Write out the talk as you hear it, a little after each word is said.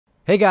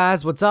Hey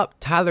guys, what's up?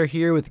 Tyler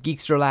here with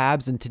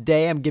Geeksterlabs, and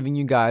today I'm giving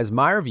you guys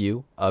my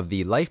review of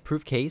the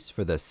Lifeproof case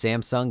for the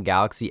Samsung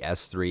Galaxy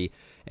S3,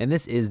 and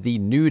this is the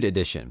Nude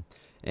Edition.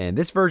 And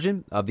this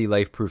version of the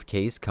Lifeproof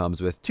case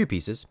comes with two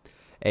pieces,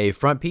 a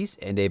front piece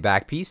and a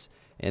back piece,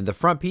 and the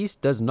front piece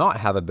does not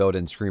have a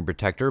built-in screen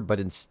protector, but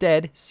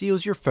instead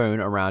seals your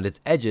phone around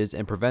its edges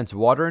and prevents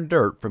water and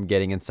dirt from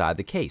getting inside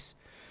the case.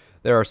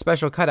 There are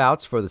special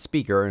cutouts for the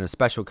speaker and a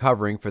special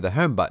covering for the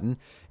home button,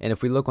 and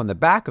if we look on the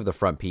back of the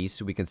front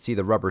piece, we can see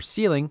the rubber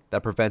sealing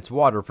that prevents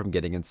water from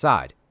getting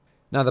inside.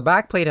 Now the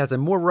back plate has a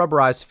more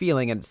rubberized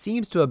feeling and it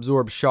seems to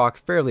absorb shock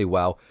fairly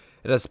well.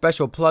 It has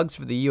special plugs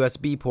for the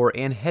USB port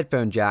and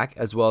headphone jack,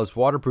 as well as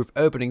waterproof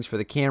openings for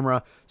the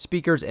camera,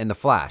 speakers, and the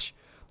flash.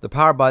 The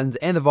power buttons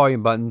and the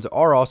volume buttons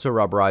are also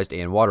rubberized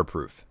and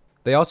waterproof.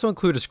 They also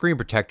include a screen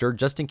protector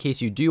just in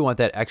case you do want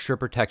that extra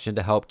protection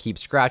to help keep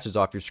scratches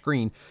off your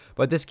screen,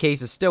 but this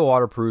case is still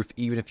waterproof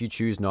even if you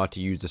choose not to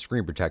use the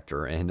screen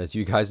protector. And as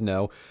you guys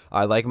know,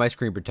 I like my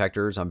screen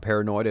protectors. I'm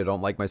paranoid. I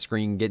don't like my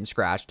screen getting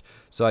scratched,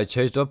 so I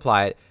chose to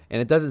apply it,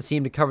 and it doesn't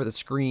seem to cover the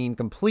screen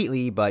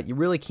completely, but you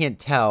really can't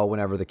tell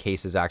whenever the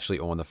case is actually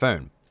on the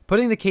phone.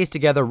 Putting the case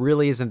together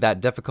really isn't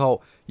that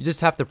difficult. You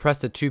just have to press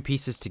the two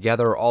pieces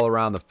together all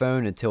around the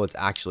phone until it's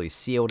actually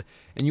sealed,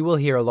 and you will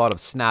hear a lot of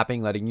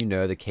snapping letting you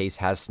know the case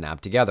has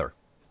snapped together.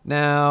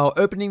 Now,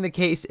 opening the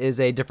case is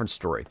a different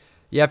story.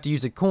 You have to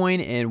use a coin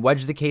and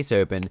wedge the case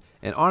open,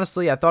 and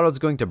honestly I thought it was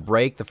going to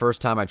break the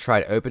first time I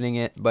tried opening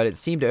it, but it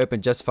seemed to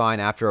open just fine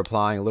after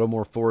applying a little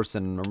more force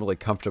than I'm really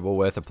comfortable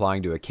with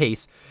applying to a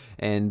case.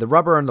 And the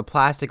rubber and the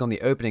plastic on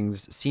the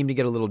openings seemed to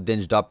get a little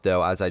dinged up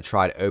though as I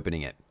tried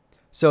opening it.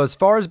 So as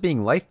far as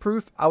being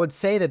life-proof, I would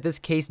say that this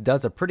case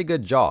does a pretty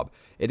good job.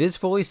 It is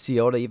fully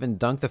sealed. I even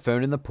dunked the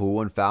phone in the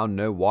pool and found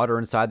no water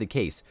inside the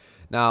case.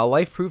 Now,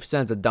 Lifeproof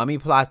sends a dummy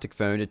plastic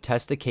phone to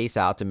test the case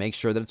out to make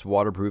sure that it's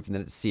waterproof and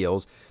that it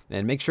seals.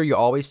 And make sure you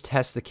always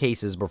test the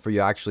cases before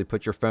you actually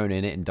put your phone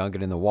in it and dunk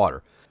it in the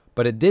water.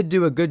 But it did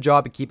do a good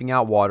job at keeping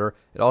out water.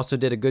 It also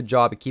did a good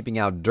job at keeping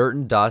out dirt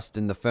and dust,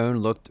 and the phone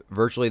looked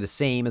virtually the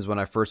same as when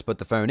I first put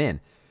the phone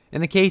in.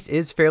 And the case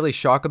is fairly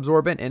shock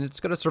absorbent, and it's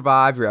going to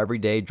survive your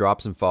everyday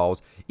drops and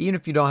falls, even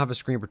if you don't have a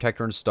screen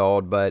protector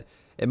installed, but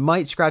it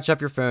might scratch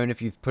up your phone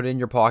if you've put it in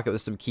your pocket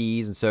with some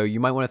keys, and so you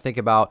might want to think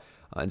about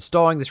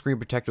installing the screen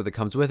protector that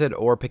comes with it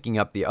or picking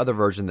up the other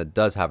version that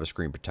does have a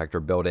screen protector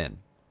built in.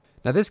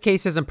 Now this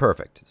case isn't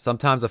perfect.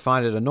 Sometimes I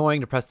find it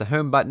annoying to press the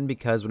home button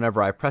because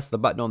whenever I press the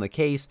button on the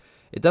case,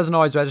 it doesn't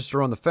always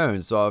register on the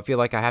phone, so I feel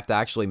like I have to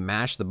actually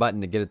mash the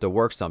button to get it to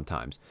work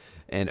sometimes.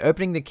 And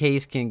opening the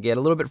case can get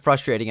a little bit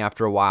frustrating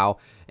after a while,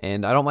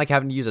 and I don't like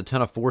having to use a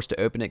ton of force to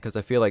open it because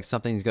I feel like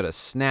something's going to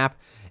snap,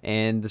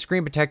 and the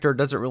screen protector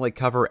doesn't really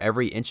cover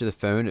every inch of the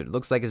phone. It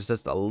looks like it's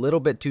just a little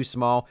bit too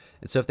small,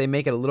 and so if they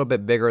make it a little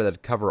bit bigger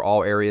that cover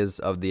all areas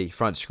of the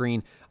front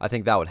screen, I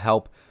think that would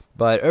help.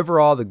 But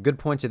overall, the good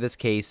points of this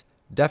case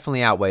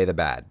definitely outweigh the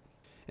bad.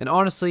 And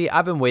honestly,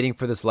 I've been waiting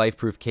for this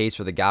Lifeproof case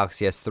for the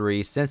Galaxy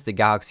S3 since the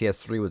Galaxy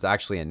S3 was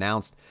actually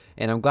announced,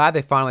 and I'm glad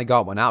they finally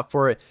got one out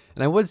for it,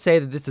 and I would say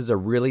that this is a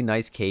really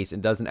nice case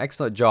and does an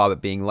excellent job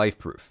at being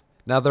life-proof.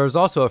 Now there is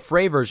also a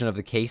fray version of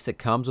the case that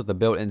comes with a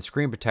built-in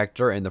screen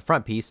protector in the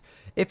front piece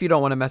if you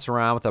don't want to mess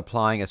around with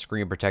applying a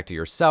screen protector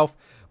yourself,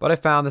 but I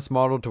found this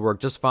model to work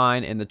just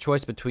fine, and the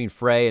choice between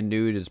fray and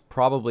nude is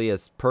probably a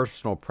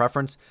personal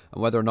preference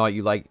on whether or not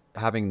you like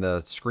having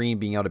the screen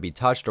being able to be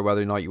touched or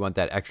whether or not you want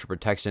that extra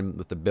protection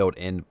with the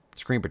built-in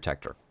screen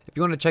protector. If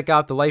you want to check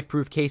out the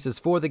Lifeproof cases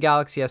for the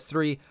Galaxy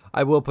S3,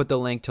 I will put the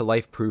link to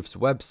Lifeproof's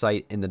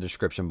website in the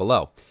description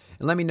below.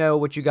 And let me know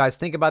what you guys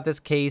think about this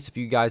case, if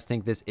you guys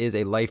think this is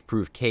a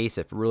life-proof case,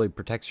 if it really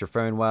protects your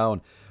phone well,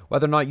 and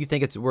whether or not you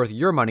think it's worth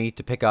your money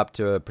to pick up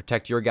to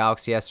protect your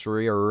Galaxy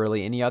S3 or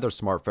really any other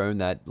smartphone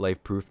that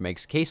Lifeproof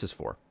makes cases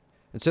for.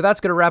 And so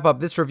that's going to wrap up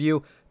this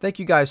review. Thank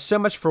you guys so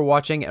much for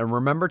watching, and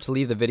remember to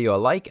leave the video a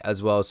like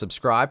as well as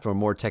subscribe for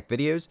more tech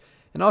videos.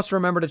 And also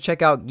remember to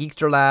check out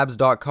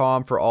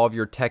geeksterlabs.com for all of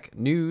your tech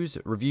news,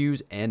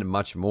 reviews, and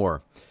much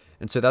more.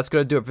 And so that's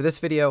going to do it for this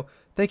video.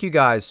 Thank you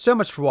guys so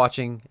much for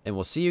watching, and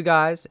we'll see you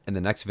guys in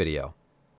the next video.